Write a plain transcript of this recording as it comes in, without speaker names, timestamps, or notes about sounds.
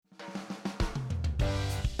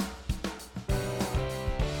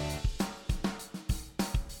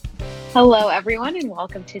Hello, everyone, and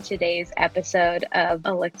welcome to today's episode of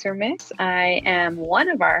Elixir Mix. I am one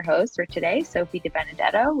of our hosts for today, Sophie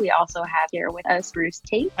DiBenedetto. We also have here with us Bruce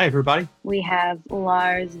Tate. Hi, everybody. We have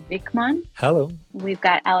Lars Wickman. Hello. We've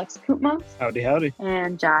got Alex Koutmos. Howdy, howdy.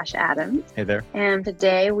 And Josh Adams. Hey there. And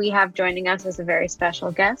today we have joining us as a very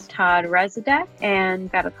special guest, Todd Rezadek,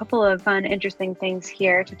 and got a couple of fun, interesting things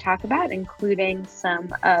here to talk about, including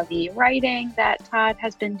some of the writing that Todd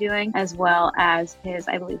has been doing, as well as his,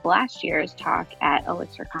 I believe, last year's talk at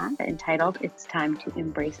ElixirCon entitled It's Time to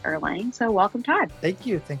Embrace Erlang. So welcome, Todd. Thank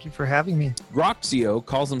you. Thank you for having me. Roxio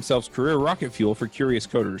calls themselves career rocket fuel for curious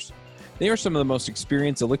coders. They are some of the most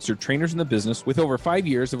experienced Elixir trainers in the business with over 5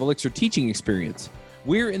 years of Elixir teaching experience.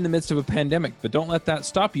 We're in the midst of a pandemic, but don't let that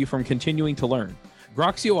stop you from continuing to learn.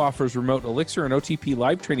 Groxio offers remote Elixir and OTP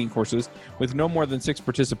live training courses with no more than 6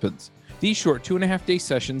 participants. These short 2.5-day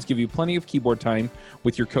sessions give you plenty of keyboard time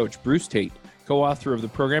with your coach, Bruce Tate, co-author of the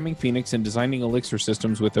Programming Phoenix and Designing Elixir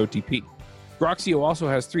Systems with OTP. Groxio also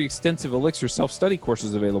has 3 extensive Elixir self-study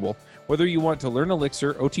courses available. Whether you want to learn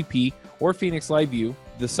Elixir, OTP, or Phoenix Live View,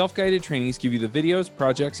 the self-guided trainings give you the videos,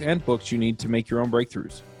 projects, and books you need to make your own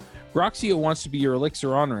breakthroughs. Groxio wants to be your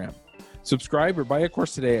Elixir on-ramp. Subscribe or buy a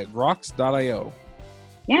course today at grox.io.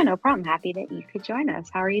 Yeah, no problem. Happy that you could join us.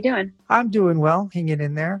 How are you doing? I'm doing well, hanging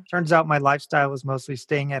in there. Turns out my lifestyle was mostly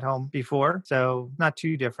staying at home before, so not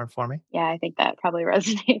too different for me. Yeah, I think that probably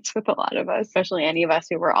resonates with a lot of us, especially any of us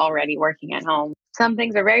who were already working at home. Some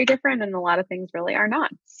things are very different and a lot of things really are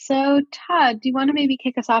not. So Todd, do you want to maybe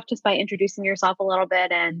kick us off just by introducing yourself a little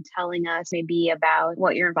bit and telling us maybe about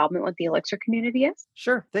what your involvement with the Elixir community is?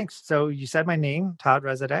 Sure, thanks. So you said my name, Todd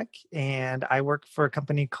Rezadek, and I work for a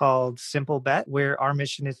company called SimpleBet, where our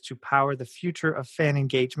mission is to power the future of fan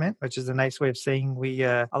engagement, which is a nice way of saying we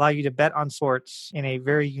allow you to bet on sports in a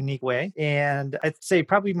very unique way. And I'd say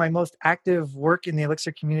probably my most active work in the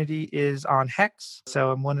Elixir community is on Hex.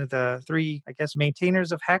 So I'm one of the 3,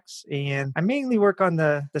 maintainers of Hex, and I mainly work on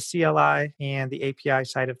the CLI and the API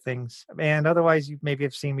side of things. And otherwise, you maybe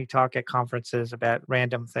have seen me talk at conferences about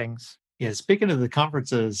random things. Yeah, speaking of the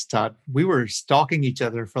conferences, Todd, we were stalking each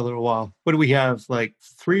other for a little while. What do we have, like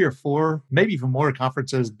 3 or 4, maybe even more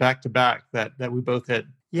conferences back to back that we both hit?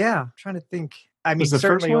 Yeah, I'm trying to think. I mean, Was the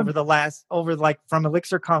certainly first one? from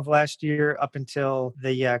ElixirConf last year up until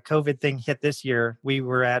the COVID thing hit this year, we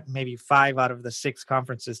were at maybe 5 out of the 6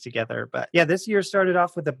 conferences together. But yeah, this year started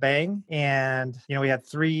off with a bang. And, we had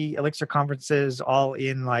 3 Elixir conferences all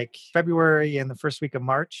in like February and the first week of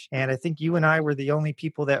March. And I think you and I were the only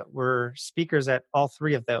people that were speakers at all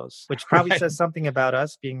 3 of those, which probably says something about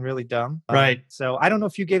us being really dumb. Right. So I don't know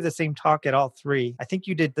if you gave the same talk at all 3. I think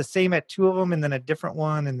you did the same at 2 of them and then a different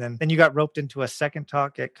one. And then you got roped into a second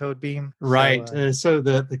talk at Codebeam. Right. So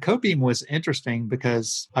the Codebeam was interesting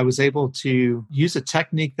because I was able to use a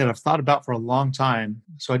technique that I've thought about for a long time.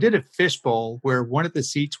 So I did a fishbowl where one of the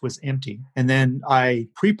seats was empty. And then I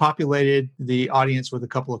pre-populated the audience with a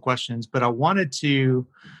couple of questions, but I wanted to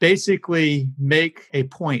basically make a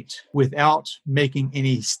point without making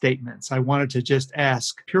any statements. I wanted to just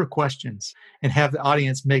ask pure questions and have the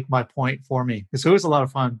audience make my point for me. So it was a lot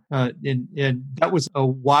of fun. And that was a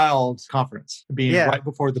wild conference being right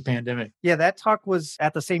before the pandemic. Yeah, that talk was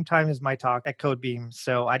at the same time as my talk at Codebeam.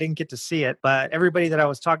 So I didn't get to see it, but everybody that I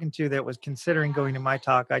was talking to that was considering going to my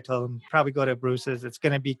talk, I told them probably go to Bruce's. It's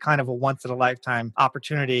going to be kind of a once in a lifetime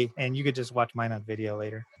opportunity. And you could just watch mine on video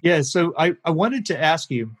later. Yeah. So I wanted to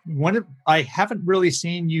ask you, I haven't really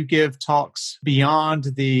seen you give talks beyond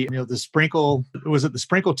the Sprinkle. Was it the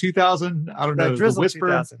Sprinkle 2000? I don't know. Drizzle the Whisper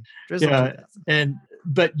 2000. Drizzle 2000.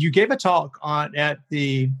 But you gave a talk at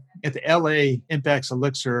the LA Impex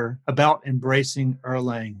Elixir about embracing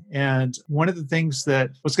Erlang. And one of the things that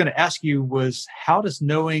I was going to ask you was, how does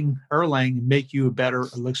knowing Erlang make you a better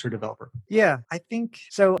Elixir developer? Yeah, I think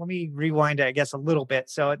so. Let me rewind, I guess, a little bit.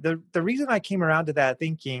 So the reason I came around to that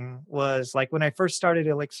thinking was like when I first started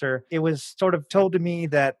Elixir, it was sort of told to me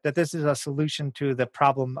that this is a solution to the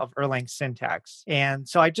problem of Erlang syntax. And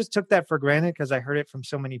so I just took that for granted because I heard it from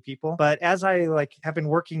so many people. But as I have been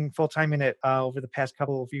working full time in it over the past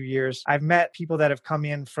few years, I've met people that have come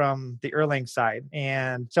in from the Erlang side.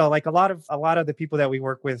 And so like a lot of the people that we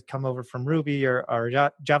work with come over from Ruby or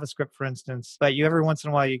JavaScript, for instance. But every once in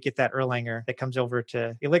a while, you get that Erlanger that comes over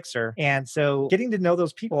to Elixir. And so getting to know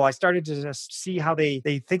those people, I started to just see how they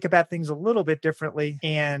think about things a little bit differently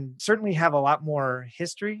and certainly have a lot more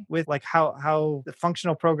history with like how the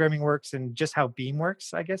functional programming works and just how Beam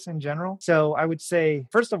works, I guess, in general. So I would say,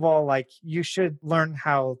 first of all, like you should learn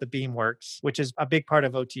how the Beam works, which is a big part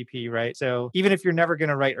of OTP. OTP, right? So even if you're never going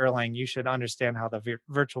to write Erlang, you should understand how the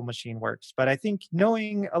virtual machine works. But I think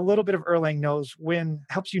knowing a little bit of Erlang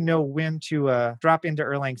helps you know when to drop into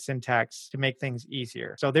Erlang syntax to make things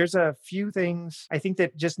easier. So there's a few things I think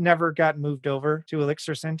that just never got moved over to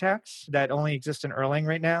Elixir syntax that only exist in Erlang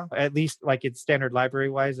right now, at least like it's standard library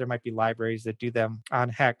wise. There might be libraries that do them on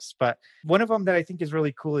Hex, but one of them that I think is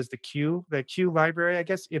really cool is the Q library, I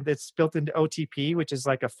guess, it's built into OTP, which is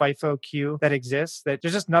like a FIFO queue that exists. That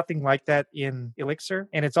there's just nothing like that in Elixir,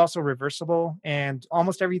 and it's also reversible, and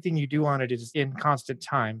almost everything you do on it is in constant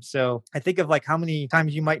time. So I think of like how many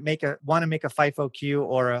times you might want to make a FIFO queue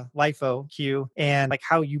or a LIFO queue, and like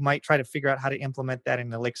how you might try to figure out how to implement that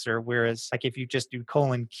in Elixir. Whereas like if you just do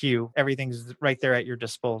 :q, everything's right there at your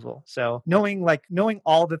disposal. So knowing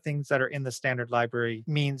all the things that are in the standard library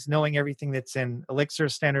means knowing everything that's in Elixir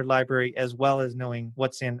standard library as well as knowing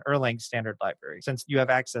what's in Erlang standard library, since you have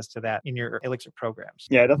access to that in your Elixir programs.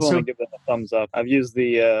 Yeah, I definitely want to give that a thumbs up. I've used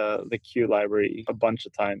the Q library a bunch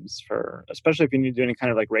of times especially if you need to do any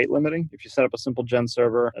kind of like rate limiting. If you set up a simple gen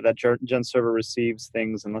server, that gen server receives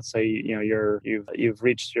things, and let's say you've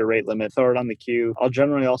reached your rate limit, throw it on the queue. I'll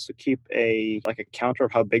generally also keep a counter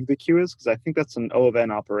of how big the queue is, because I think that's an O of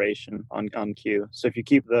N operation on queue. So if you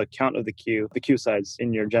keep the count of the queue size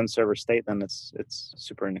in your gen server state, then it's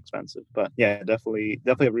super inexpensive. But yeah, definitely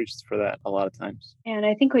have reached for that a lot of times. And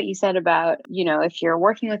I think what you said about, if you're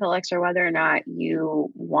working with Elixir, whether or not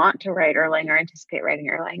you want to write Erlang or anticipate writing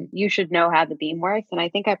Erlang, you should know how the beam works. And I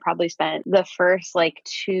think I probably spent the first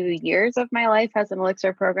 2 years of my life as an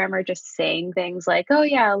Elixir programmer just saying things like, oh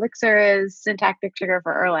yeah, Elixir is syntactic sugar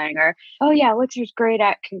for Erlang, or oh yeah, Elixir is great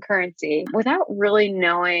at concurrency, without really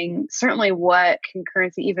knowing certainly what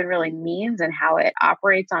concurrency even really means and how it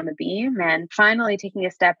operates on the beam. And finally taking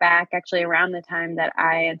a step back, actually around the time that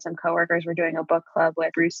I and some coworkers were doing a book club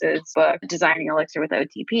with Bruce's book, Designing Elixir with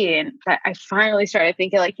OTP. And I finally started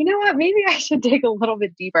thinking you know what, maybe I should dig a little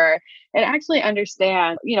bit deeper and actually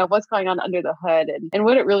understand, what's going on under the hood and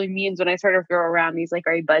what it really means when I sort of throw around these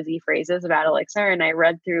very buzzy phrases about Elixir. And I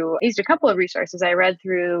used a couple of resources. I read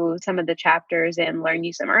through some of the chapters in Learn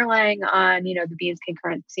You Some Erlang on, the Beam's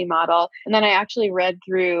concurrency model. And then I actually read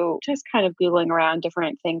through just kind of Googling around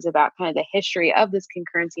different things about kind of the history of this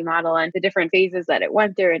concurrency model and the different phases that it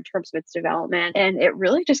went through in terms of its development. And it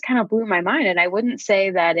really just kind of blew my mind. And I wouldn't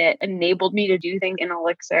say that it enabled me to do things in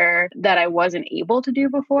Elixir that I wasn't able to do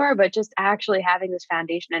before, but just actually having this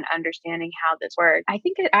foundation and understanding how this worked, I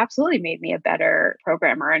think it absolutely made me a better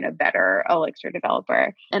programmer and a better Elixir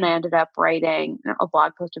developer. And I ended up writing a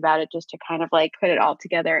blog post about it just to kind of put it all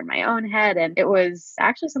together in my own head. And it was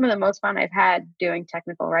actually some of the most fun I've had doing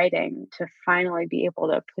technical writing to finally be able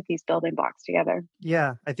to put these building blocks together.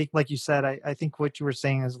 Yeah, I think like you said, I think what you were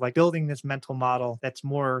saying is building this mental model that's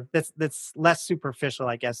less superficial,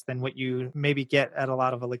 I guess, than what you maybe get at a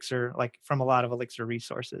lot of Elixir, from a lot of Elixir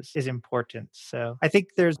resources, is important. So I think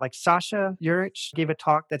there's Sasha Urich gave a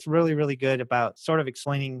talk that's really, really good about sort of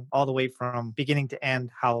explaining all the way from beginning to end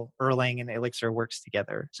how Erlang and Elixir works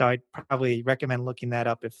together. So I'd probably recommend looking that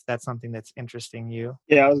up if that's something that's interesting you.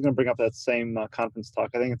 Yeah, I was going to bring up that same conference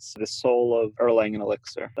talk. I think it's the soul of Erlang and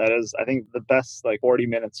Elixir. That is, I think, the best 40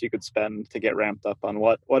 minutes you could spend to get ramped up on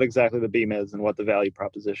what exactly the beam is and what the value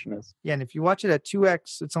proposition is. Yeah, and if you watch it at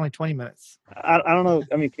 2x, it's only 20 minutes. I don't know.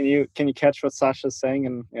 I mean, can you catch what Sasha's saying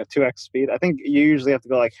in 2x speed? I think you usually have to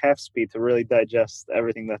go half speed to really digest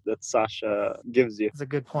everything that Sasha gives you. That's a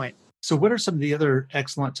good point. So what are some of the other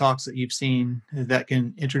excellent talks that you've seen that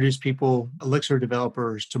can introduce Elixir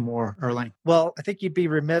developers to more Erlang? Well, I think you'd be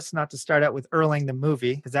remiss not to start out with Erlang the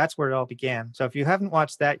movie, because that's where it all began. So if you haven't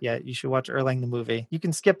watched that yet, you should watch Erlang the movie. You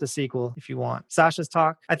can skip the sequel if you want. Sasha's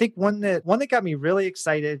talk, I think one that got me really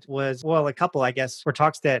excited was, a couple, I guess, were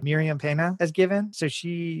talks that Miriam Pena has given. So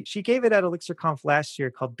she gave it at ElixirConf last year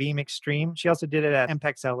called Beam Extreme. She also did it at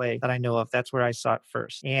MPEX LA that I know of. That's where I saw it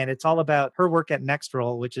first. And it's all about her work at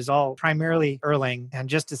Nextroll, which is all primarily Erlang, and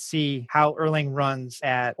just to see how Erlang runs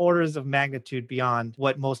at orders of magnitude beyond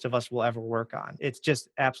what most of us will ever work on. It's just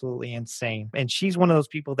absolutely insane. And she's one of those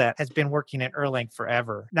people that has been working at Erlang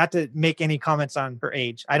forever. Not to make any comments on her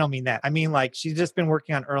age. I don't mean that. I mean, she's just been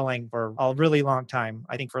working on Erlang for a really long time.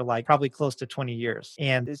 I think for probably close to 20 years.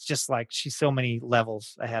 And it's just she's so many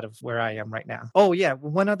levels ahead of where I am right now. Oh yeah.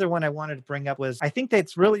 One other one I wanted to bring up was, I think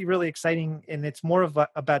that's really, really exciting. And it's more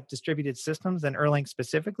about distributed systems than Erlang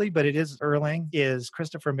specifically, but but it is Erlang, is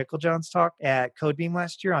Christopher Micklejohn's talk at Codebeam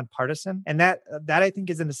last year on Partisan. And that I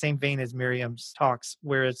think is in the same vein as Miriam's talks,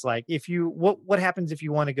 where it's like, if you, what happens if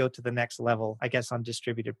you want to go to the next level, I guess, on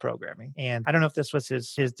distributed programming. And I don't know if this was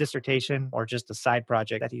his dissertation or just a side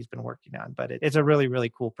project that he's been working on, but it's a really,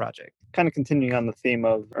 really cool project. Kind of continuing on the theme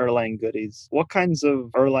of Erlang goodies, what kinds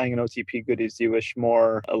of Erlang and OTP goodies do you wish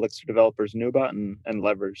more Elixir developers knew about and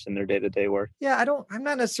leveraged in their day-to-day work? Yeah, I'm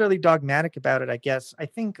not necessarily dogmatic about it, I guess. I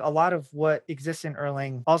think a lot of what exists in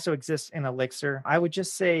Erlang also exists in Elixir. I would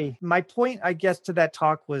just say my point, I guess, to that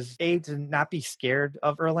talk was to not be scared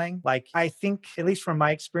of Erlang. Like, I think, at least from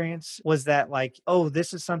my experience, was that like, oh,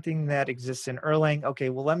 this is something that exists in Erlang. Okay,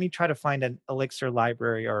 well, let me try to find an Elixir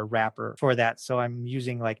library or a wrapper for that. So I'm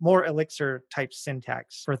using like more Elixir type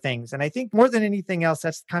syntax for things. And I think more than anything else,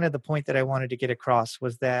 that's kind of the point that I wanted to get across,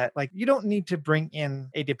 was that like, you don't need to bring in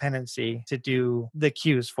a dependency to do the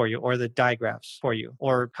queues for you or the digraphs for you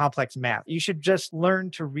or complex math. You should just learn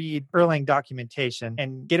to read Erlang documentation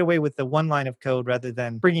and get away with the one line of code rather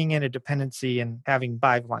than bringing in a dependency and having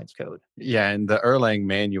 5 lines code. Yeah, and the Erlang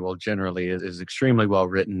manual generally is extremely well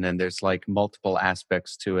written, and there's like multiple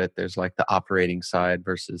aspects to it. There's like the operating side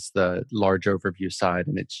versus the large overview side,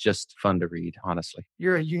 and it's just fun to read, honestly.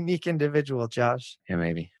 You're a unique individual, Josh. Yeah,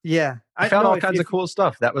 maybe. Yeah. I found all kinds of cool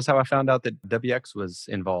stuff. That was how I found out that WX was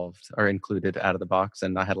involved or included out of the box,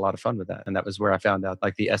 and I had a lot of fun with that. And that was where I found out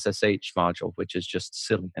like the SSH module, which is just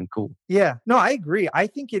silly and cool. Yeah, no, I agree. I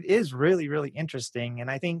think it is really, really interesting.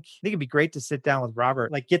 And I think it'd be great to sit down with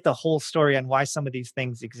Robert, like get the whole story on why some of these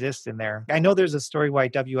things exist in there. I know there's a story why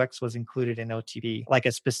WX was included in OTP, like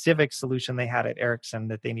a specific solution they had at Ericsson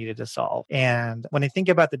that they needed to solve. And when I think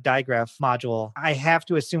about the digraph module, I have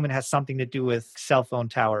to assume it has something to do with cell phone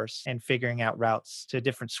towers and figuring out routes to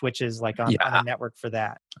different switches like on a network for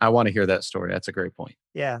that. I want to hear that story. That's a great point.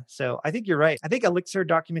 Yeah, so I think you're right. I think Elixir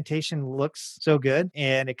documentation looks so good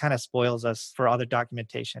and it kind of spoils us for other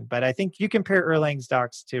documentation. But I think you compare Erlang's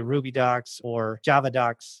docs to Ruby docs or Java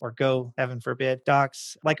docs or Go, heaven forbid,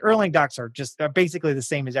 docs. Like Erlang docs are basically the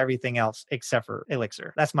same as everything else except for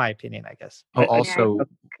Elixir. That's my opinion, I guess. Oh, also,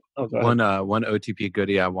 one OTP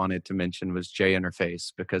goodie I wanted to mention was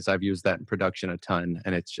JInterface, because I've used that in production a ton,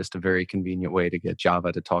 and it's just a very convenient way to get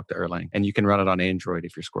Java to talk to Erlang. And you can run it on Android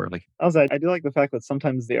if you're squirrely. Also, I do like the fact that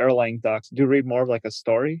sometimes the Erlang docs do read more of like a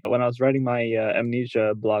story. When I was writing my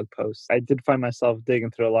Amnesia blog post, I did find myself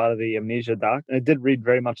digging through a lot of the Amnesia doc, and it did read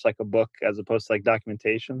very much like a book as opposed to like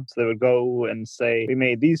documentation. So they would go and say, we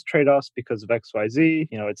made these trade-offs because of XYZ.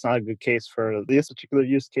 You know, it's not a good case for this particular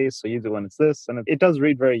use case, so you do when it's this. And it does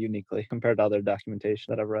read very uniquely compared to other documentation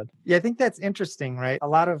that I've read. Yeah, I think that's interesting, right? A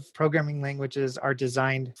lot of programming languages are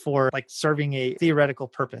designed for like serving a theoretical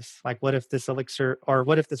purpose. Like, what if this Elixir or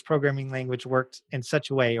what if this programming language worked in such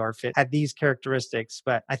a way, or if it had these characteristics?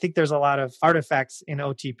 But I think there's a lot of artifacts in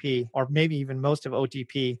OTP, or maybe even most of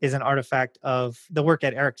OTP is an artifact of the work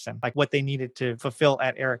at Ericsson, like what they needed to fulfill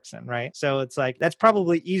at Ericsson, right? So it's like, that's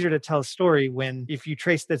probably easier to tell a story when, if you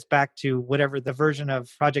trace this back to whatever the version of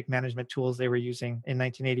project management tools they were using in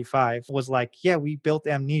 1985 was like, yeah, we built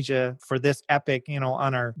Amnesia for this epic,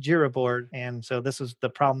 on our Jira board. And so this was the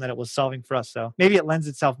problem that it was solving for us. So maybe it lends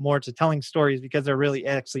itself more to telling stories because there really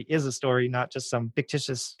actually is a story, not just some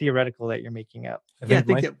fictitious theoretical that you're making up. I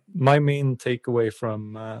think my main takeaway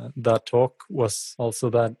from that talk was also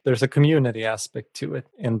that there's a community aspect to it,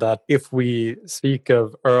 in that if we speak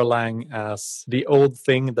of Erlang as the old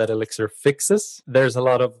thing that Elixir fixes, there's a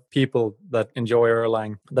lot of people that enjoy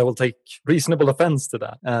Erlang that will take reasonable offense to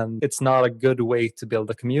that. And it's not a good way to build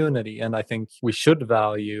a community. And I think we should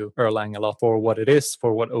value Erlang a lot for what it is,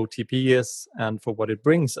 for what OTP is, and for what it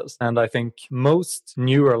brings us. And I think most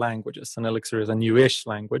newer languages, and Elixir is a newish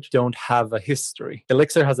language, don't have a history.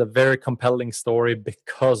 Elixir has a very compelling story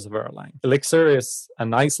because of Erlang. Elixir is a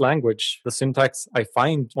nice language. The syntax I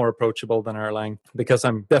find more approachable than Erlang because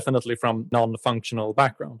I'm definitely from non-functional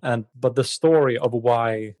background. But the story of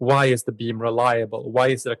why is the beam reliable? Why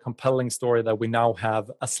is it a compelling story that we now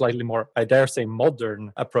have a slightly more, I dare say,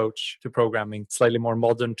 modern approach to programming, slightly more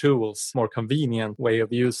modern tools, more convenient way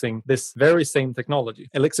of using this very same technology?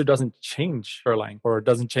 Elixir doesn't change Erlang, or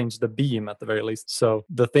doesn't change the beam at the very least. So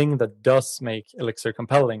the thing that does make Elixir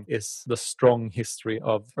compelling is the strong history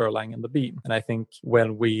of Erlang and the beam. And I think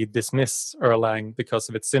when we dismiss Erlang because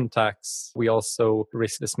of its syntax, we also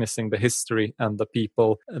risk dismissing the history and the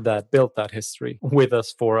people that built that history with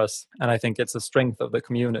us, for us. And I think it's a strength of the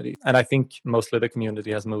community. And I think mostly the community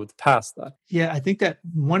community has moved past that. Yeah, I think that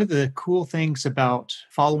one of the cool things about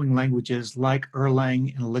following languages like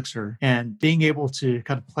Erlang and Elixir and being able to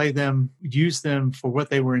kind of play them, use them for what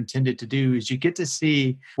they were intended to do is you get to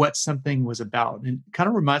see what something was about. And it kind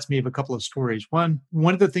of reminds me of a couple of stories. One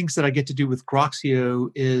of the things that I get to do with Groxio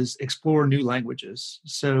is explore new languages.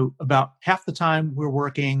 So about half the time we're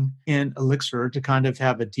working in Elixir to kind of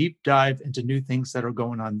have a deep dive into new things that are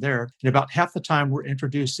going on there. And about half the time we're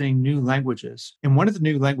introducing new languages. And one of the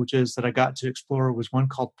new languages that I got to explore was one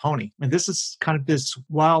called Pony. And this is kind of this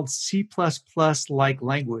wild C++-like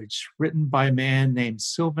language written by a man named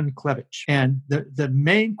Sylvan Klevich. And the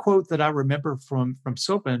main quote that I remember from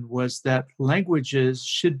Sylvan was that languages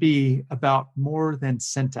should be about more than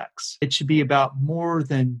syntax. It should be about more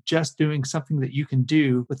than just doing something that you can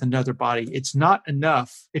do with another body. It's not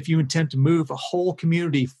enough if you intend to move a whole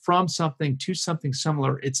community from something to something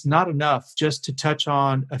similar. It's not enough just to touch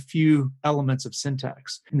on a few elements of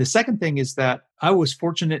syntax. And the second thing is that I was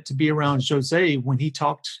fortunate to be around Jose when he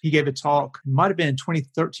gave a talk, it might have been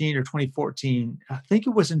 2013 or 2014. I think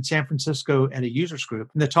it was in San Francisco at a users group.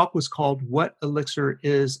 And the talk was called What Elixir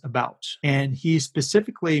is About. And he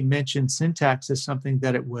specifically mentioned syntax as something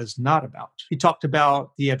that it was not about. He talked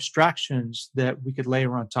about the abstractions that we could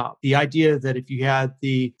layer on top. The idea that if you had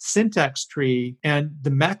the syntax tree and the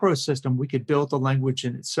macro system, we could build the language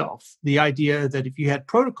in itself. The idea that if you had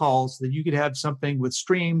protocols, that you could have something with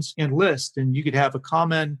streams and lists, and you could have a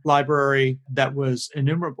common library that was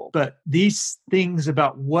enumerable. But these things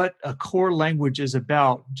about what a core language is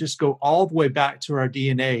about just go all the way back to our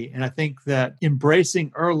DNA. And I think that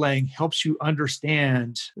embracing Erlang helps you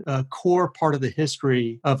understand a core part of the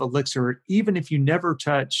history of Elixir, even if you never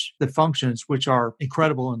touch the functions, which are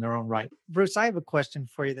incredible in their own right. Bruce, I have a question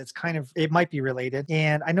for you that's it might be related.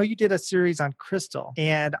 And I know you did a series on Crystal.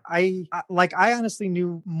 And I honestly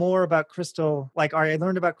knew more about Crystal. I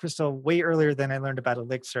learned about Crystal way earlier than I learned about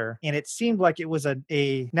Elixir. And it seemed like it was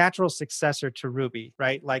a natural successor to Ruby,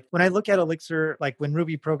 right? Like when I look at Elixir, like when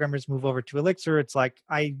Ruby programmers move over to Elixir, it's like,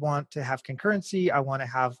 I want to have concurrency. I want to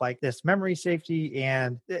have like this memory safety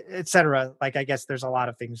and et cetera. Like, I guess there's a lot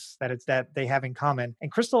of things that they have in common.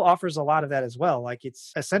 And Crystal offers a lot of that as well. Like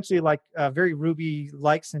it's essentially like a very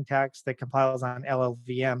Ruby-like syntax that compiles on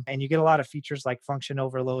LLVM. And you get a lot of features like function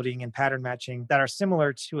overloading and pattern matching that are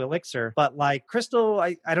similar to Elixir. But like Crystal,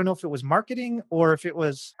 I don't know if it was marketing or if it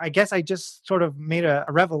was, I guess I just sort of made a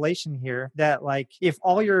revelation here that like, if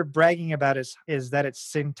all you're bragging about is that it's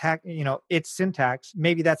syntax,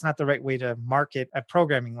 maybe that's not the right way to market a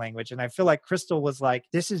programming language. And I feel like Crystal was like,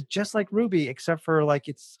 this is just like Ruby, except for like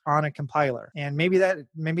it's on a compiler. And maybe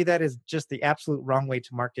that is just the absolute wrong way to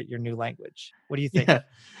market your new language. What do you think? Yeah.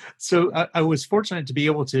 So I was fortunate to be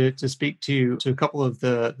able to speak to a couple of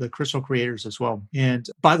the Crystal creators as well. And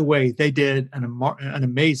by the way, they did an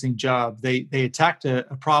amazing job. They attacked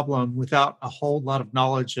a problem without a whole lot of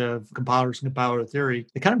knowledge of compilers and compiler theory.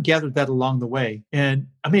 They kind of gathered that along the way. And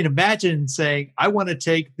I mean, imagine saying, I want to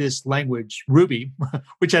take this language, Ruby,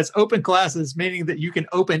 which has open classes, meaning that you can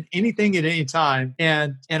open anything at any time.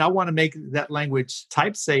 And I want to make that language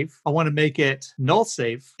type safe. I want to make it null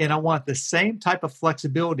safe. And I want the same type of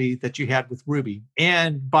flexibility that you had with Ruby.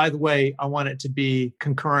 And by the way, I want it to be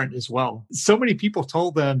concurrent as well. So many people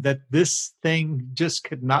told them that this thing just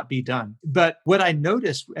could not be done. But what I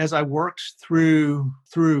noticed as I worked through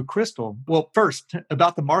Crystal, well, first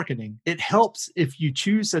about the marketing, it helps if you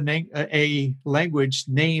choose a language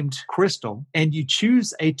named Crystal and you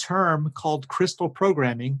choose a term called Crystal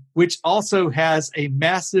programming, which also has a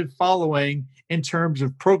massive following in terms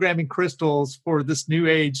of programming crystals for this new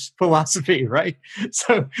age philosophy, right?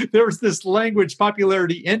 So there was this language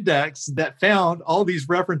popularity index that found all these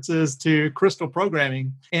references to crystal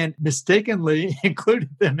programming and mistakenly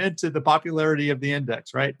included them into the popularity of the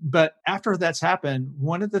index, right? But after that's happened,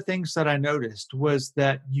 one of the things that I noticed was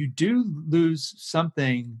that you do lose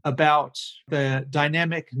something about the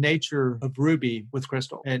dynamic nature of Ruby with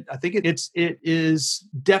Crystal. And I think it is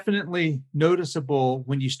definitely noticeable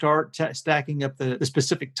when you start stacking up the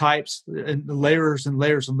specific types and the layers and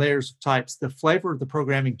layers and layers of types. The flavor of the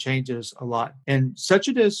programming changes a lot. And such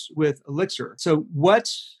it is with Elixir. So what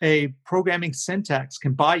a programming syntax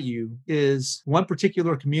can buy you is one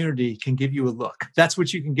particular community can give you a look. That's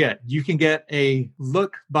what you can get. You can get a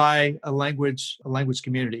look by a language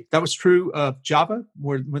community. That was true of Java,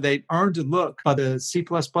 where they earned a look by the C++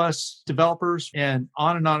 developers and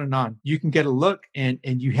on and on and on. You can get a look and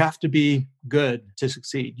you have to be good to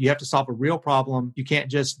succeed. You have to solve a real problem. You can't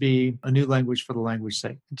just be a new language for the language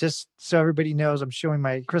sake. Just so everybody knows, I'm showing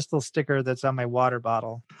my Crystal sticker that's on my water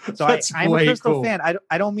bottle. So That's I'm a way Crystal cool. fan.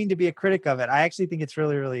 I don't mean to be a critic of it. I actually think it's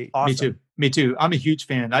really, really awesome. Me too. I'm a huge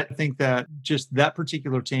fan. I think that just that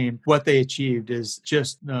particular team, what they achieved is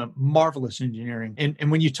just marvelous engineering.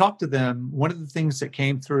 And when you talk to them, one of the things that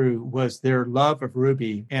came through was their love of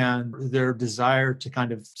Ruby and their desire to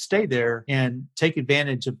kind of stay there and take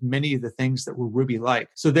advantage of many of the things that were Ruby-like.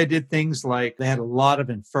 So they did things like they had a lot of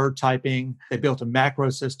infer typing. They built a macro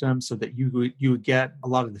system so that you would get a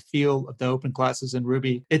lot of the feel of the open classes in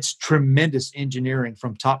Ruby. It's tremendous engineering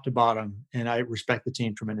from top to bottom, and I respect the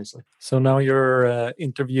team tremendously. So now you're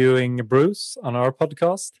interviewing Bruce on our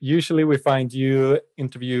podcast. Usually we find you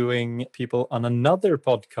interviewing people on another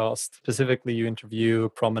podcast. Specifically, you interview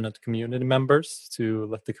prominent community members to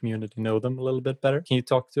let the community know them a little bit better. Can you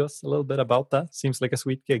talk to us a little bit about that? Seems like a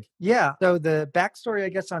sweet gig. Yeah. So the backstory, I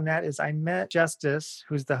guess, on that is I met Justice,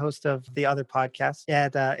 who's the host of the other podcast,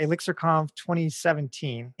 at ElixirConf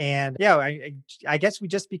 2017. And yeah, I guess we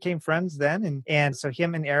just became friends then. And so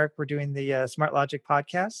him and Eric were doing the Smart Logic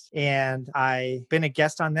podcast. And I've been a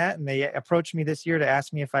guest on that. And they approached me this year to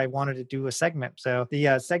ask me if I wanted to do a segment. So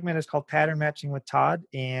the segment is called Pattern Matching with Todd.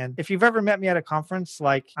 And if you've ever met me at a conference,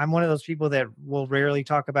 like I'm one of those people that will rarely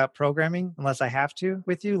talk about programming unless I have to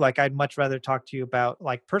with you. Like I'd much rather talk to you about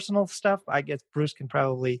like personal stuff. I guess Bruce can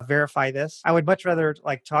probably verify this. I would much rather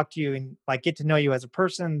like talk to you and like get to know you as a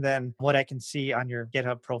person than what I can see on your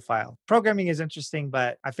GitHub profile. Programming is interesting,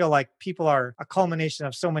 but I feel like people are a culmination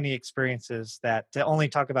of so many experiences that to only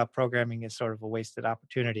talk about programming is sort of a wasted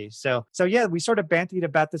opportunity. So yeah, we sort of bantied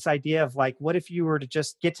about this idea of like, what if you were to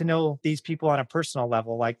just get to know these people on a personal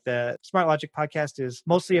level? Like the Smart Logic podcast is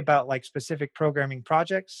mostly about like specific programming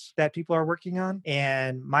projects that people are working on.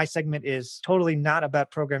 And my segment is totally not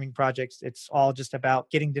about programming projects. It's all just about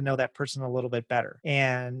getting to know that person a little bit better.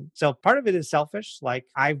 And so part of it is selfish. Like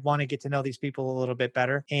I want to get to know these people a little bit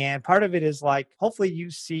better. And part of it is like, hopefully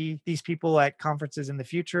you see these people at conferences in the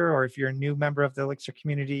future, or if you're a new member of the Elixir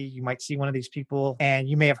community, you might see one of these people and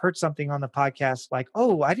you may have heard something on the podcast like,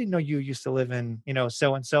 oh, I didn't know you used to live in,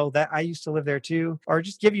 so-and-so, that I used to live there too, or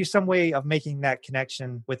just give you some way of making that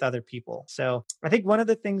connection with other people. So I think one of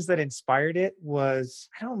the things that inspired it was,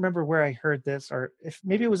 I don't remember where I heard this, or if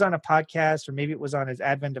maybe it was on a podcast or maybe it was on his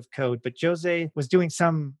Advent of Code, but Jose was doing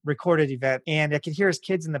some recorded event and I could hear his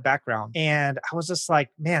kids in the background. And I was just like,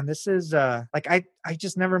 man, this is like, I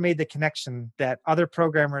just never made the connection that other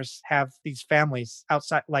programmers have these families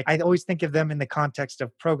outside. Like I always think of them in the context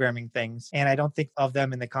of programming things. And I don't think of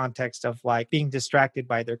them in the context of like being distracted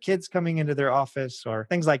by their kids coming into their office or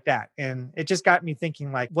things like that. And it just got me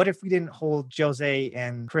thinking like, what if we didn't hold Jose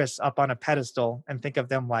and Chris up on a pedestal and think of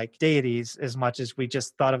them like deities as much as we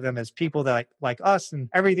just thought of them as people that like us, and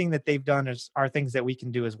everything that they've done are things that we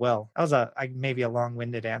can do as well. That was maybe a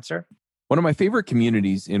long-winded answer. One of my favorite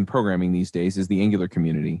communities in programming these days is the Angular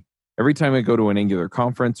community. Every time I go to an Angular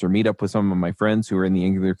conference or meet up with some of my friends who are in the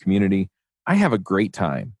Angular community, I have a great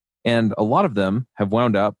time. And a lot of them have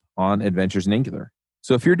wound up on Adventures in Angular.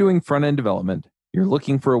 So if you're doing front-end development, you're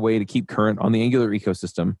looking for a way to keep current on the Angular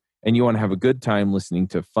ecosystem, and you want to have a good time listening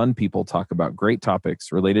to fun people talk about great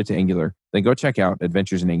topics related to Angular, then go check out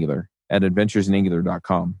Adventures in Angular at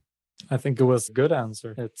adventuresinangular.com. I think it was a good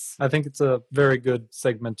answer. I think it's a very good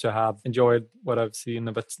segment to have. Enjoyed what I've seen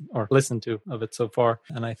of it or listened to of it so far.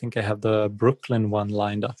 And I think I have the Brooklyn one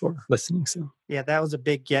lined up for listening soon. Yeah, that was a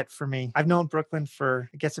big get for me. I've known Brooklyn for,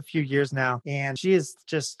 I guess, a few years now. And she is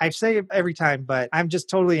just, I say it every time, but I'm just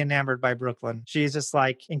totally enamored by Brooklyn. She is just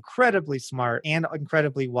like incredibly smart and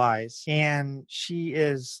incredibly wise. And she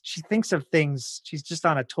thinks of things, she's just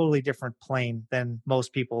on a totally different plane than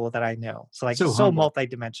most people that I know. So like so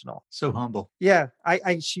multidimensional. So humble. Yeah.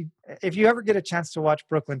 If you ever get a chance to watch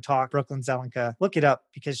Brooklyn talk, Brooklyn Zelenka, look it up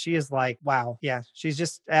because she is like, wow. Yeah. She's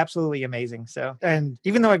just absolutely amazing. So, and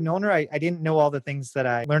even though I've known her, I didn't know all the things that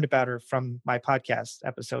I learned about her from my podcast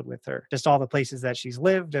episode with her, just all the places that she's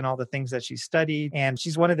lived and all the things that she's studied. And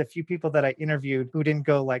she's one of the few people that I interviewed who didn't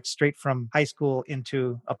go like straight from high school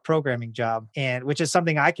into a programming job, and which is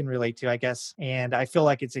something I can relate to, I guess. And I feel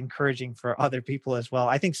like it's encouraging for other people as well.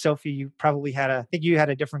 I think Sophie, you had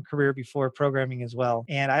a different career before programming as well.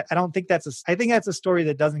 And I don't don't think I think that's a story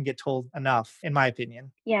that doesn't get told enough, in my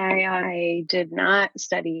opinion. Yeah, I did not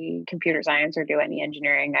study computer science or do any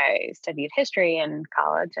engineering. I studied history in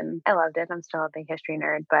college and I loved it. I'm still a big history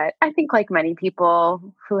nerd, but I think like many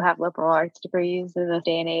people who have liberal arts degrees in this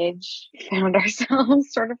day and age, found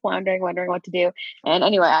ourselves sort of floundering, wondering what to do. And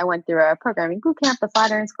anyway, I went through a programming boot camp, the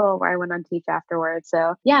Flatiron School, where I went on to teach afterwards.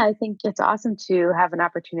 So yeah, I think it's awesome to have an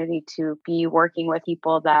opportunity to be working with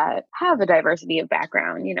people that have a diversity of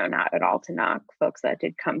background, not at all to knock folks that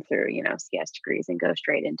did come through, CS degrees and go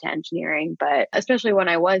straight into engineering. But especially when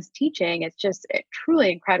I was teaching, it's just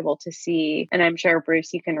truly incredible to see. And I'm sure,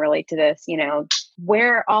 Bruce, you can relate to this,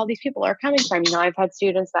 where all these people are coming from. I've had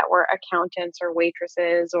students that were accountants or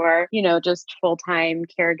waitresses or, just full-time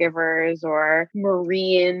caregivers or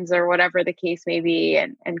Marines or whatever the case may be,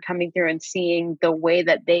 and coming through and seeing the way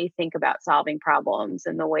that they think about solving problems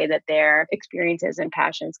and the way that their experiences and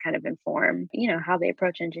passions kind of inform, how they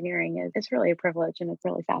approach engineering. It's really a privilege and it's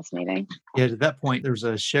really fascinating. Yeah, to that point, there was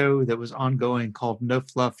a show that was ongoing called No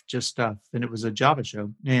Fluff, Just Stuff, and it was a Java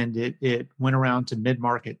show, and it went around to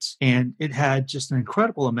mid-markets, and it had just an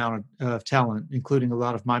incredible amount of talent, including a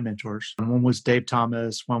lot of my mentors. And one was Dave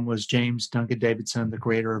Thomas, one was James Duncan Davidson, the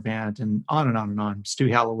creator of Ant, and on and on and on. Stu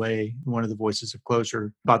Halloway, one of the voices of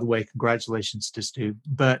Clojure. By the way, congratulations to Stu.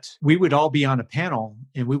 But we would all be on a panel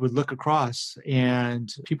and we would look across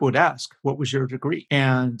and people would ask, what was your degree?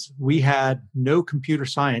 And we had no computer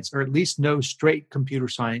science, or at least no straight computer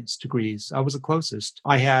science degrees. I was the closest.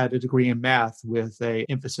 I had a degree in math with an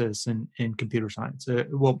emphasis in computer science.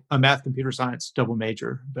 A math computer science double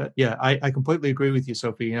major. But yeah, I completely agree with you,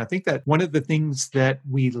 Sophie. And I think that one of the things that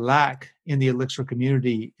we lack in the Elixir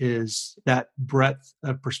community is that breadth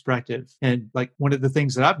of perspective. And like one of the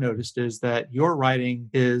things that I've noticed is that your writing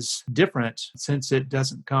is different since it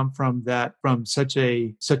doesn't come from such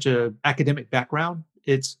a academic background.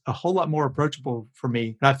 It's a whole lot more approachable for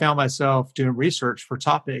me. And I found myself doing research for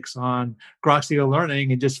topics on Groxio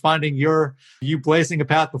learning and just finding you blazing a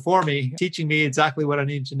path before me, teaching me exactly what I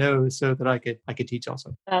need to know so that I could teach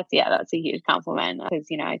also. That's a huge compliment because,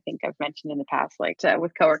 I think I've mentioned in the past, like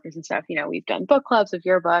with coworkers and stuff, we've done book clubs with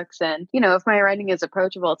your books. And, if my writing is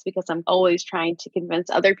approachable, it's because I'm always trying to convince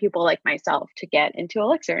other people like myself to get into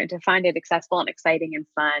Elixir and to find it accessible and exciting and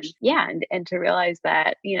fun. Yeah. And to realize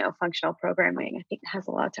that, functional programming, I think, has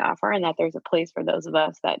a lot to offer, and that there's a place for those of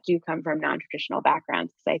us that do come from non-traditional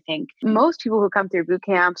backgrounds. Because I think most people who come through boot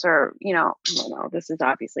camps or, this is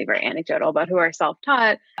obviously very anecdotal, but who are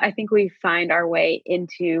self-taught, I think we find our way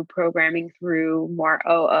into programming through more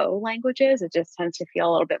OO languages. It just tends to feel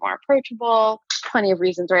a little bit more approachable. Plenty of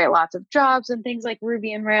reasons, right? Lots of jobs and things like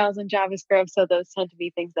Ruby and Rails and JavaScript. So those tend to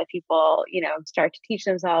be things that people, start to teach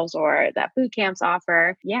themselves or that boot camps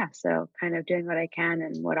offer. Yeah. So kind of doing what I can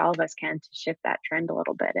and what all of us can to shift that trend a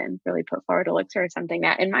little bit and really put forward Elixir as something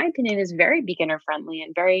that, in my opinion, is very beginner friendly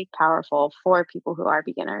and very powerful for people who are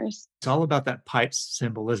beginners. It's all about that pipes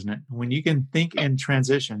symbol, isn't it? When you can think in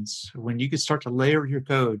transitions, when you can start to layer your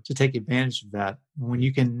code to take advantage of that, when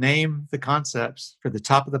you can name the concepts for the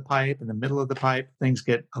top of the pipe and the middle of the pipe, things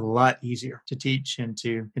get a lot easier to teach and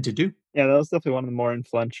to do. Yeah, that was definitely one of the more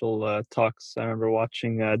influential talks. I remember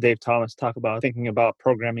watching Dave Thomas talk about thinking about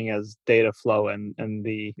programming as data flow and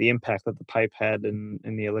the impact that the pipe had in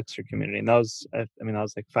the Elixir community. And that was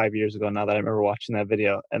like 5 years ago now that I remember watching that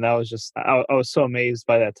video. And that was just, I was so amazed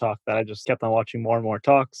by that talk that I just kept on watching more and more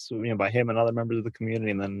talks, by him and other members of the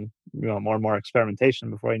community. And then, more and more experimentation.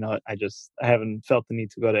 Before you know it, I haven't felt the need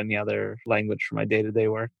to go to any other language for my day-to-day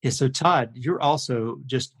work. Yeah, so Todd, you're also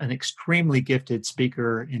just an extremely gifted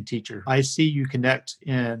speaker and teacher. I see you connect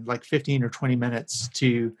in like 15 or 20 minutes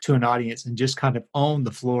to an audience and just kind of own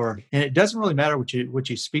the floor. And it doesn't really matter what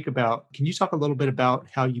you speak about. Can you talk a little bit about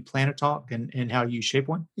how you plan a talk and how you shape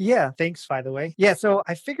one? Yeah, thanks, by the way. Yeah, so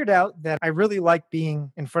I figured out that I really like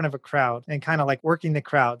being in front of a crowd and kind of like working the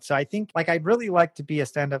crowd. So I think like I'd really like to be a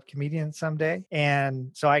stand-up comedian someday.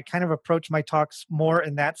 And so I kind of approach my talks more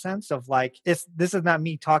in that sense of like, this is not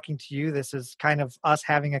me talking to you. This is kind of us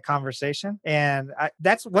having a conversation. And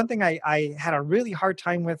that's one thing I had a really hard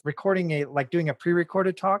time with recording doing a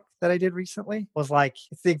pre-recorded talk that I did recently. Was like,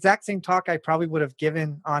 it's the exact same talk I probably would have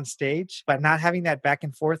given on stage, but not having that back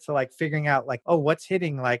and forth to like figuring out like, oh, what's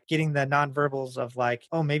hitting, like getting the nonverbals of like,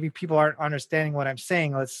 oh, maybe people aren't understanding what I'm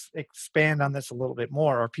saying. Let's expand on this a little bit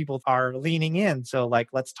more, or people are leaning in. So like,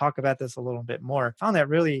 let's talk about this a little bit more. I found that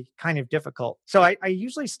really kind of difficult. So I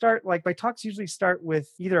usually start, like my talks usually start with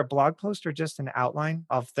either a blog post or just an outline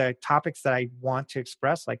of the topics that I want to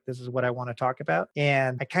express. Like this is what I want to talk about.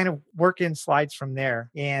 And I kind of work in slides from there.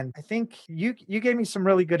 And I think you gave me some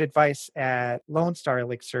really good advice at Lone Star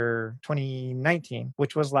Elixir 2019,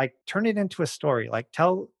 which was like, turn it into a story, like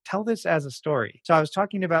tell this as a story. So I was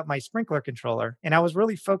talking about my sprinkler controller, and I was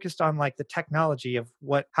really focused on like the technology of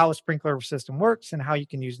how a sprinkler system works and how you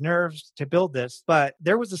can use Nerves to build this. But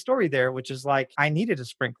there was a story there, which is like, I needed a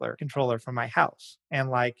sprinkler controller for my house, and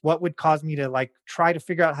like what would cause me to like try to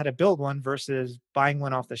figure out how to build one versus buying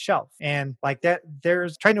one off the shelf. And like that,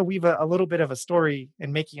 there's trying to weave a little bit of a story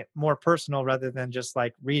and making it more personal rather than just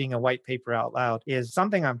like reading a white paper out loud is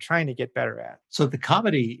something I'm trying to get better at. So the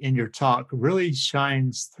comedy in your talk really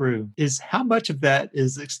shines through. Is how much of that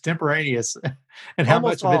is extemporaneous and how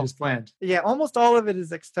much of it is planned? Yeah, almost all of it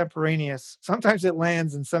is extemporaneous. Sometimes it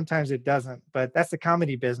lands and sometimes it doesn't, but that's the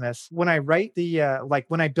comedy business. When I write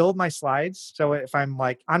when I build my slides, so if I'm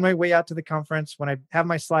like on my way out to the conference, when I have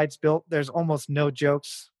my slides built, there's almost no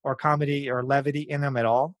jokes or comedy or levity in them at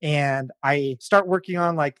all. And I start working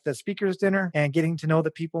on like the speaker's dinner and getting to know the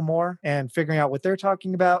people more and figuring out what they're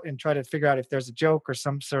talking about and try to figure out if there's a joke or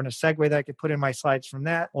some sort of segue that I could put in my slides from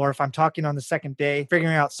that. Or if I'm talking on the second day,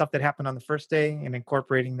 figuring out stuff that happened on the first day and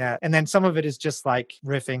incorporating that. And then some of it is just like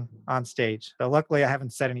riffing on stage. So luckily I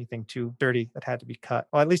haven't said anything too dirty that had to be cut.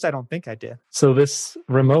 Well, at least I don't think I did. So this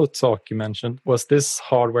remote talk you mentioned, was this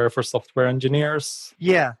hardware for software engineers?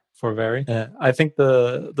 Yeah. For Very. I think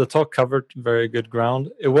the talk covered very good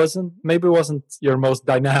ground. It wasn't your most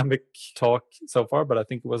dynamic talk so far, but I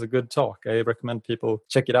think it was a good talk. I recommend people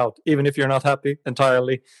check it out. Even if you're not happy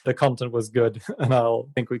entirely, the content was good, and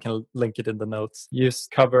I'll think we can link it in the notes. You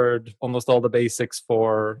covered almost all the basics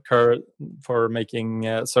for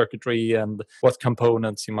making circuitry and what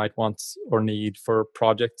components you might want or need for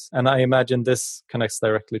projects. And I imagine this connects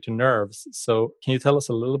directly to Nerves. So can you tell us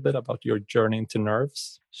a little bit about your journey into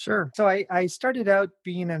Nerves? Sure. So I started out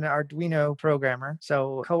being an Arduino programmer.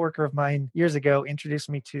 So a coworker of mine years ago introduced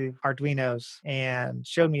me to Arduinos and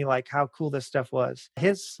showed me like how cool this stuff was.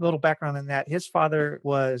 His little background in that, his father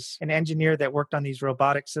was an engineer that worked on these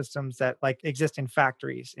robotic systems that like exist in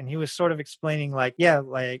factories. And he was sort of explaining like, yeah,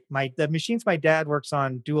 like the machines my dad works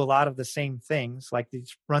on do a lot of the same things, like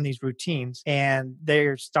run these routines, and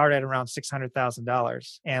they start at around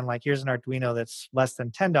 $600,000. And like, here's an Arduino that's less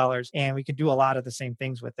than $10, and we can do a lot of the same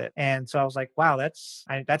things with it. And so I was like, wow, that's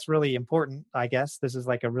really important. I guess this is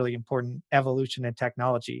like a really important evolution in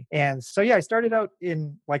technology. And so, yeah, I started out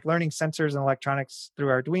in like learning sensors and electronics through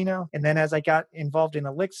Arduino. And then as I got involved in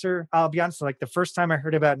Elixir, I'll be honest, like the first time I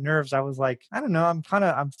heard about Nerves, I was like, I don't know,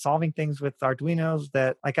 I'm solving things with Arduinos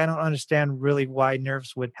that like, I don't understand really why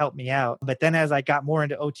Nerves would help me out. But then as I got more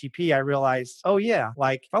into OTP, I realized, oh yeah,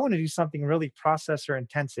 like if I want to do something really processor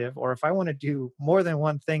intensive, or if I want to do more than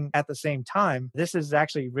one thing at the same time, this is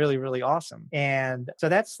actually really, really awesome. And so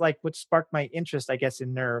that's like what sparked my interest, I guess,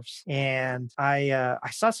 in Nerves. And I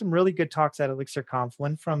saw some really good talks at ElixirConf,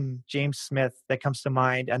 one from James Smith that comes to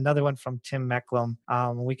mind, another one from Tim Mecklem.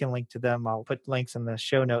 We can link to them. I'll put links in the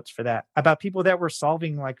show notes for that, about people that were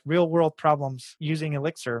solving like real world problems using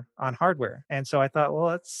Elixir on hardware. And so I thought, well,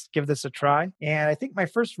 let's give this a try. And I think my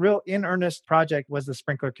first real in earnest project was the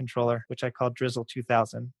sprinkler controller, which I called Drizzle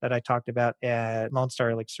 2000, that I talked about at Lone Star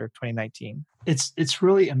Elixir 2019. It's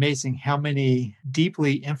really amazing how many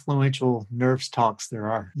deeply influential Nerves talks there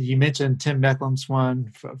are. You mentioned Tim Mecklem's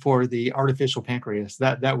one for the artificial pancreas.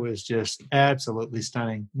 That was just absolutely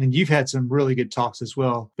stunning. And you've had some really good talks as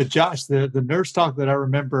well. But Josh, the Nerves talk that I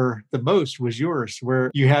remember the most was yours,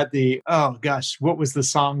 where you had what was the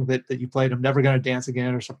song that you played? I'm Never Gonna Dance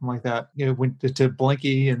Again or something like that. You know, went to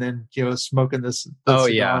Blinky and then smoking this. Oh, cigar.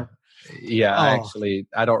 yeah. Yeah,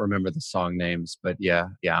 I don't remember the song names, but yeah,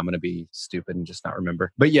 I'm going to be stupid and just not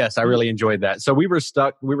remember. But yes, I really enjoyed that. So we were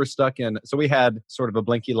stuck in, so we had sort of a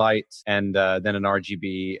blinky light and then an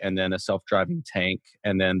RGB and then a self-driving tank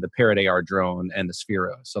and then the Parrot AR drone and the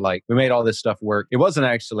Sphero. So like we made all this stuff work. It wasn't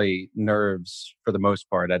actually Nerves for the most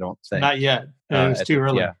part, I don't think. Not yet. It was too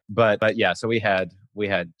early. Yeah, but yeah, so we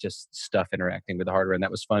had just stuff interacting with the hardware, and that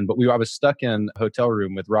was fun. But I was stuck in a hotel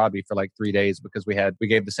room with Robbie for like 3 days because we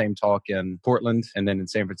gave the same talk in Portland and then in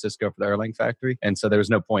San Francisco for the Erlang factory. And so there was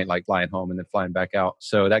no point like flying home and then flying back out.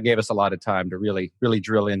 So that gave us a lot of time to really, really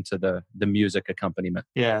drill into the music accompaniment.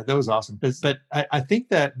 Yeah, that was awesome. But I think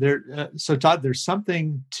that so Todd, there's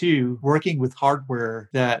something to working with hardware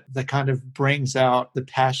that kind of brings out the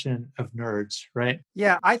passion of nerds, right?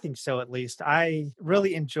 Yeah, I think so, at least. I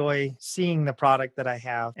really enjoy seeing the product that I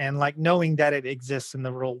have and like knowing that it exists in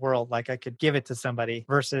the real world, like I could give it to somebody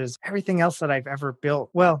versus everything else that I've ever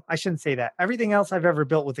built. Well, I shouldn't say that. Everything else I've ever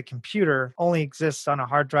built with a computer only exists on a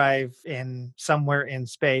hard drive in somewhere in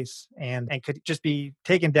space and could just be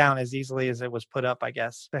taken down as easily as it was put up, I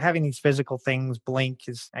guess. But having these physical things blink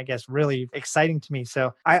is, I guess, really exciting to me.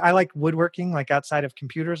 So I like woodworking, like outside of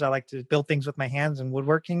computers. I like to build things with my hands and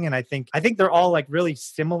woodworking. And I think they're all like really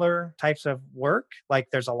similar types of work. Like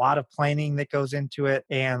there's a lot of planning that goes into it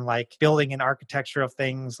and like building an architecture of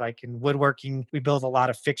things. Like in woodworking, we build a lot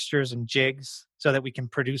of fixtures and jigs so that we can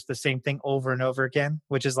produce the same thing over and over again,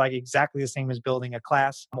 which is like exactly the same as building a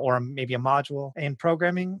class or maybe a module in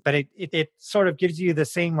programming. But it sort of gives you the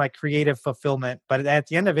same like creative fulfillment. But at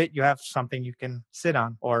the end of it, you have something you can sit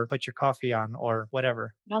on or put your coffee on or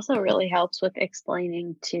whatever. It also really helps with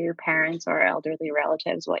explaining to parents or elderly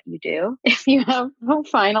relatives what you do. If you have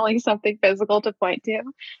finally something physical to point to,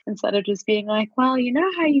 instead of just being like, well, you know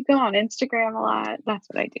how you go on Instagram a lot. That's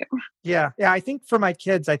what I do. Yeah. I think for my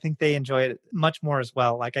kids, I think they enjoy it much more as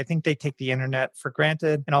well. Like I think they take the internet for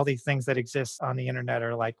granted and all these things that exist on the internet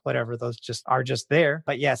are like whatever, those just are just there.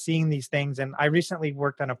 But yeah, seeing these things. And I recently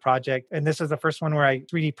worked on a project and this is the first one where I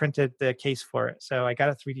 3D printed the case for it. So I got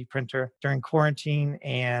a 3D printer during quarantine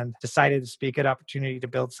and decided this would be a good opportunity to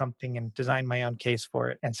build something and design my own case for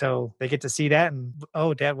it. And so they get to see that and,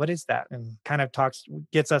 oh, Dad, what is that? And kind of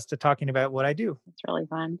gets us to talking about what I do. It's really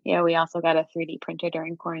fun. Yeah, we also got a 3D printer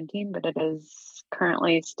during quarantine, but it is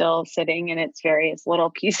currently still sitting in its various little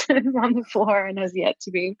pieces on the floor and has yet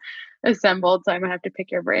to be assembled. So I'm gonna have to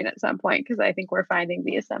pick your brain at some point because I think we're finding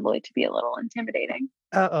the assembly to be a little intimidating.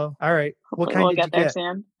 All right. What kind we'll get there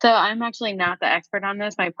soon. So I'm actually not the expert on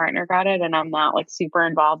this. My partner got it and I'm not like super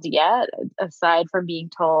involved yet. Aside from being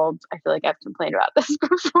told, I feel like I've complained about this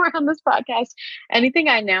before on this podcast. Anything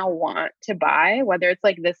I now want to buy, whether it's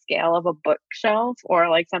like the scale of a bookshelf or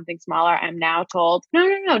like something smaller, I'm now told,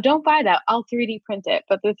 no, don't buy that. I'll 3D print it.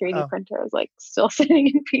 But the 3D printer is like still sitting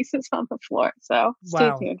in pieces on the floor. So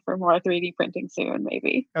stay tuned for more 3D printing soon,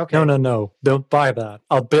 maybe. Okay. No. Don't buy that.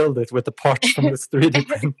 I'll build it with the parts from this 3D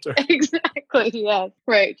printer. Exactly. Yes.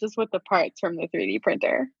 Right. Just with the parts from the 3D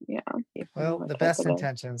printer. Yeah. Well, the best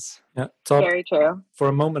intentions. Yeah. So very true. For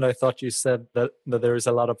a moment, I thought you said that there is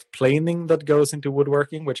a lot of planing that goes into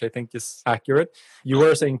woodworking, which I think is accurate. You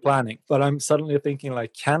were saying planning, but I'm suddenly thinking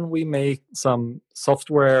like, can we make some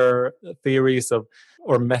software theories of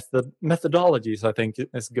or methodologies, I think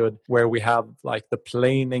is good, where we have like the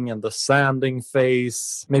planing and the sanding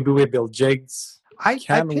phase. Maybe we build jigs.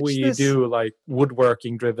 Can we do like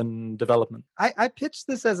woodworking driven development? I pitched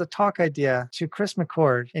this as a talk idea to Chris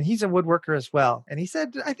McCord, and he's a woodworker as well. And he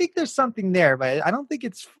said, I think there's something there, but I don't think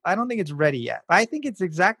it's ready yet. I think it's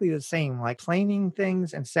exactly the same. Like planing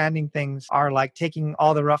things and sanding things are like taking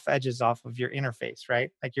all the rough edges off of your interface,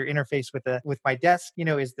 right? Like your interface with my desk,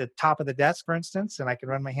 is the top of the desk, for instance, and I can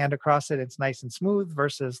run my hand across it. It's nice and smooth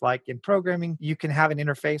versus like in programming, you can have an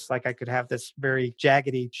interface. Like I could have this very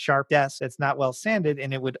jaggedy, sharp desk that's not well sanded,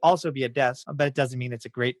 and it would also be a desk, but it doesn't mean it's a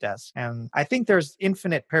great desk. And I think there's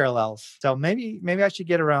infinite parallels. So maybe I should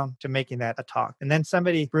get around to making that a talk. And then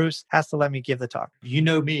Bruce has to let me give the talk. You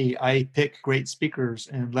know me, I pick great speakers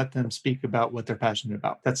and let them speak about what they're passionate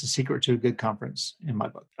about. That's the secret to a good conference in my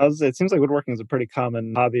book. It seems like woodworking is a pretty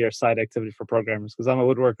common hobby or side activity for programmers because I'm a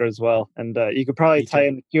woodworker as well. And you could probably tie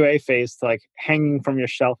in the QA phase to like hanging from your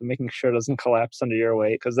shelf and making sure it doesn't collapse under your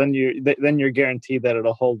weight, because then you're guaranteed that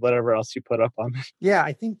it'll hold whatever else you put up on it. Yeah,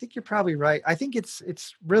 I think you're probably right. I think it's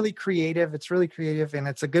really creative. It's really creative, and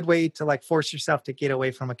it's a good way to like force yourself to get away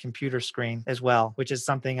from a computer screen as well, which is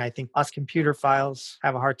something I think us computer files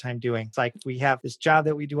have a hard time doing. It's like we have this job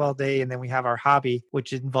that we do all day, and then we have our hobby,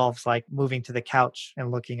 which involves like moving to the couch and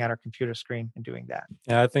looking at our computer screen and doing that.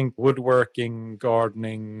 Yeah, I think woodworking,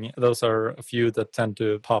 gardening, those are a few that tend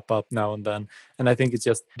to pop up now and then. And I think it's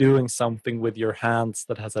just doing something with your hands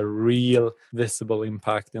that has a real visible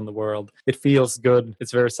impact in the world. It feels good.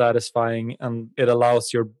 It's very satisfying, and it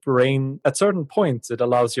allows your brain, at certain points, it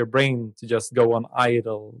allows your brain to just go on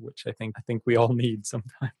idle, which I think we all need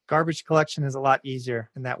sometimes. Garbage collection is a lot easier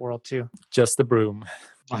in that world too. Just a broom.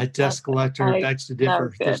 My dust collector begs to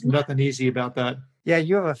differ. There's nothing easy about that. Yeah,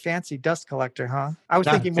 you have a fancy dust collector, huh? I was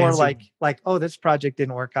thinking more like, oh, this project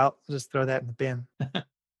didn't work out. I'll just throw that in the bin.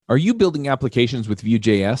 Are you building applications with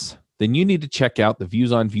Vue.js? Then you need to check out the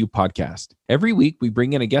Views on Vue podcast. Every week, we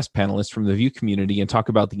bring in a guest panelist from the Vue community and talk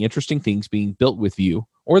about the interesting things being built with Vue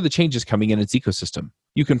or the changes coming in its ecosystem.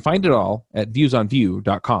 You can find it all at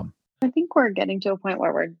viewsonvue.com. I think think we're getting to a point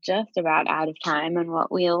where we're just about out of time. And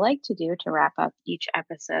what we like to do to wrap up each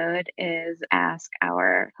episode is ask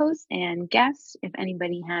our hosts and guests if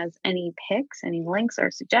anybody has any picks, any links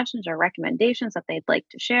or suggestions or recommendations that they'd like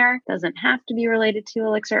to share. Doesn't have to be related to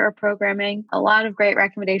Elixir or programming. A lot of great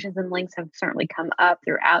recommendations and links have certainly come up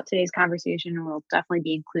throughout today's conversation, and we'll definitely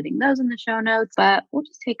be including those in the show notes. But we'll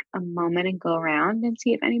just take a moment and go around and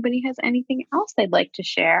see if anybody has anything else they'd like to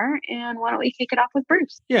share. And why don't we kick it off with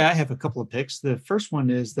Bruce? Yeah, I have a couple of picks. The first one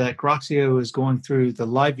is that Groxio is going through the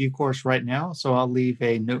live view course right now, so I'll leave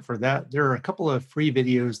a note for that. There are a couple of free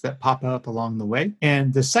videos that pop up along the way.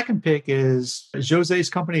 And the second pick is Jose's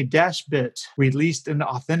company Dashbit released an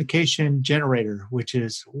authentication generator, which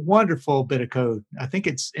is a wonderful bit of code. I think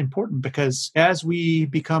it's important because as we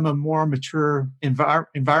become a more mature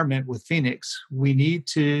environment with Phoenix, we need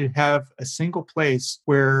to have a single place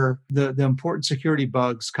where the important security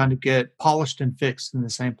bugs kind of get polished and fixed in the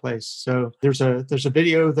same place. So there's a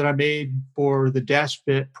video that I made for the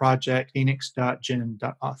Dashbit project,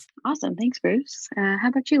 phoenix.gen.auth. Awesome. Thanks, Bruce. How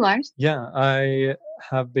about you, Lars? Yeah, I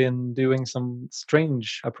have been doing some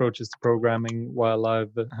strange approaches to programming while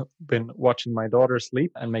I've been watching my daughter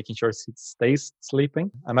sleep and making sure she stays sleeping.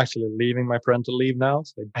 I'm actually leaving my parental leave now,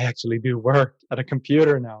 so I actually do work at a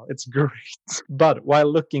computer now. It's great. But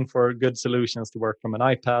while looking for good solutions to work from an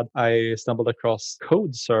iPad, I stumbled across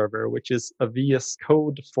Code Server, which is a VS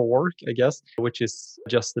Code fork, I guess, which is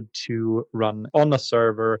adjusted to run on a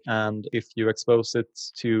server. And if you expose it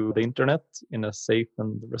to the internet in a safe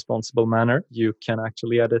and responsible manner, you can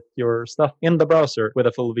actually edit your stuff in the browser with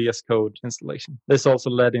a full VS Code installation. This also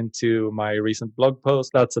led into my recent blog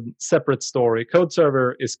post. That's a separate story. Code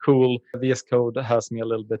Server is cool. VS Code has me a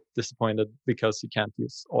little bit disappointed because you can't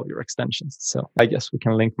use all your extensions. So I guess we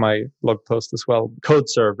can link my blog post as well. Code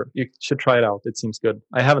Server. You should try it out. It seems good.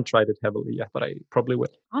 I haven't tried it heavily yet, but I probably will.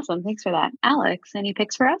 Awesome. Thanks for that. Alex, any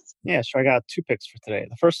picks for us? Yeah, sure. I got 2 picks for today.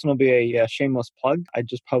 The first one will be a shameless plug. I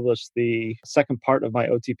just published the second part of my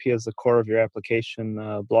OTP as the core of your application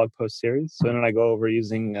blog post series. So then I go over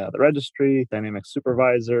using the registry, dynamic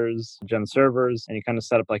supervisors, gen servers, and you kind of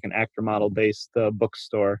set up like an actor model based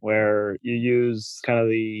bookstore where you use kind of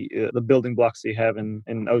the building blocks that you have in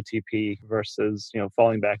OTP versus,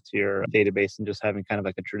 falling back to your database and just having kind of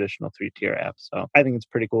like a traditional 3-tier app. So I think it's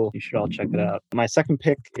pretty cool. You should all check it out. My second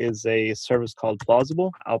pick is a service called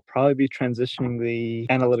Plausible. I'll probably be transitioning the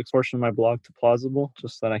analytics portion of my blog to Plausible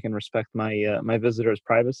just so that I can respect my visitors'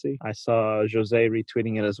 privacy. I saw Jose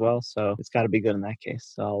retweeting it as well, so it's got to be good in that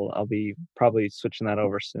case. So I'll be probably switching that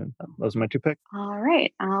over soon. Those are my 2 picks. All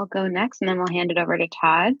right, I'll go next, and then we'll hand it over to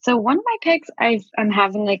Todd. So one of my picks I'm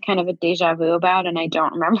having like kind of a deja vu about, and I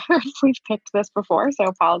don't remember if we've picked this before, so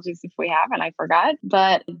apologies if we have and I forgot.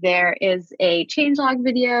 But there is a changelog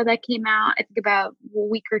video that came out, I think about a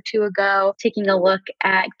week or 2 ago, taking a look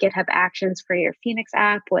at GitHub Actions for your Phoenix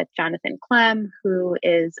app with Jonathan Clem, who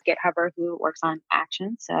is a GitHubber who works on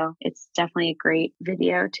Actions. So it's definitely a great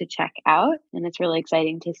video to check out. And it's really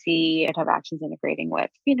exciting to see GitHub Actions integrating with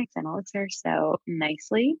Phoenix and Elixir so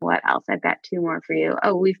nicely. What else? I've got 2 more for you.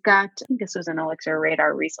 Oh, we've got, I think this was an Elixir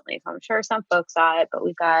radar recently, so I'm sure some folks saw it, but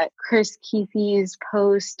we've got Chris Keefe's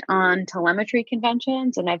post on telemetry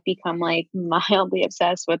conventions. And I've become like mildly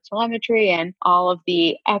obsessed with telemetry and all of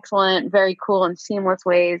the excellent, very cool and seamless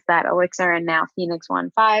ways that Elixir and now Phoenix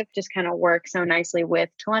 1.5 just kind of work so nicely with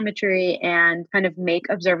telemetry and kind of make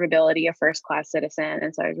observability a first-class citizen.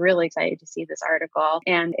 And so I was really excited to see this article.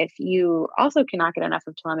 And if you also cannot get enough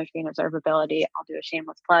of telemetry and observability, I'll do a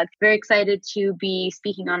shameless plug. Very excited to be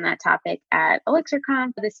speaking on that topic at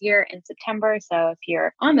ElixirConf this year in September. So if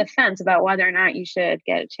you're on the fence about whether or not you should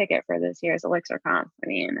get a ticket for this year's ElixirConf, I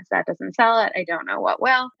mean, if that doesn't sell it, I don't know what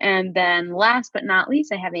will. And then last but not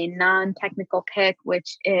least, I have a non-technical pick,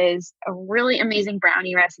 which is a really amazing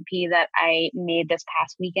brownie recipe that I made this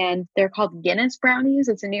past weekend. They're called Guinness brownies.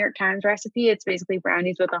 It's a New York Times recipe. It's basically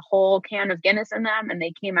brownies with a whole can of Guinness in them, and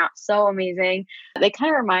they came out so amazing. They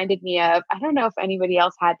kind of reminded me of, I don't know if anybody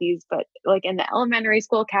else had these, but like in the elementary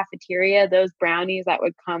school cafeteria, those brownies that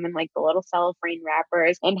would come in like the little cellophane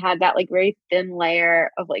wrappers and had that like very thin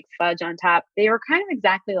layer of like fudge on top. They were kind of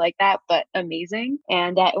exactly like that, but amazing.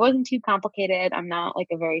 And it wasn't too complicated. I'm not like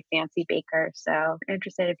a very fancy baker, so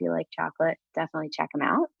interested if you like chocolate, definitely check them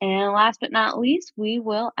out. And last but not least, we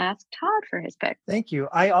will ask Todd for his pick. Thank you.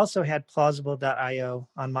 I also had Plausible composable.io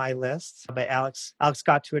on my list, but Alex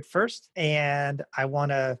got to it first. And I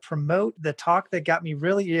want to promote the talk that got me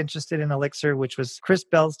really interested in Elixir, which was Chris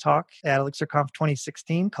Bell's talk at ElixirConf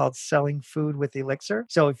 2016 called Selling Food with Elixir.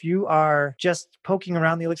 So if you are just poking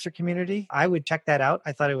around the Elixir community, I would check that out.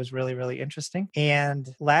 I thought it was really, really interesting. And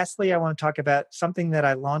lastly, I want to talk about something that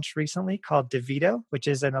I launched recently called DeVito, which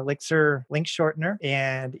is an Elixir link shortener.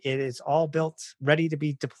 And it is all built, ready to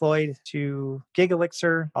be deployed to Gig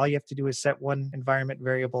Elixir. All you have to do is set one environment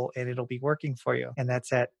variable and it'll be working for you. And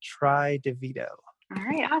that's at Try DeVito. All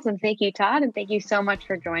right, awesome. Thank you, Todd. And thank you so much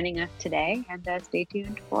for joining us today. And stay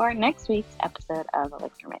tuned for next week's episode of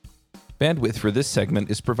Elixir Mix. Bandwidth for this segment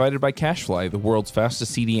is provided by CacheFly, the world's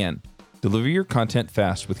fastest CDN. Deliver your content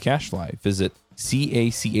fast with CacheFly. Visit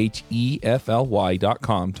CacheFly.com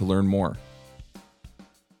to learn more.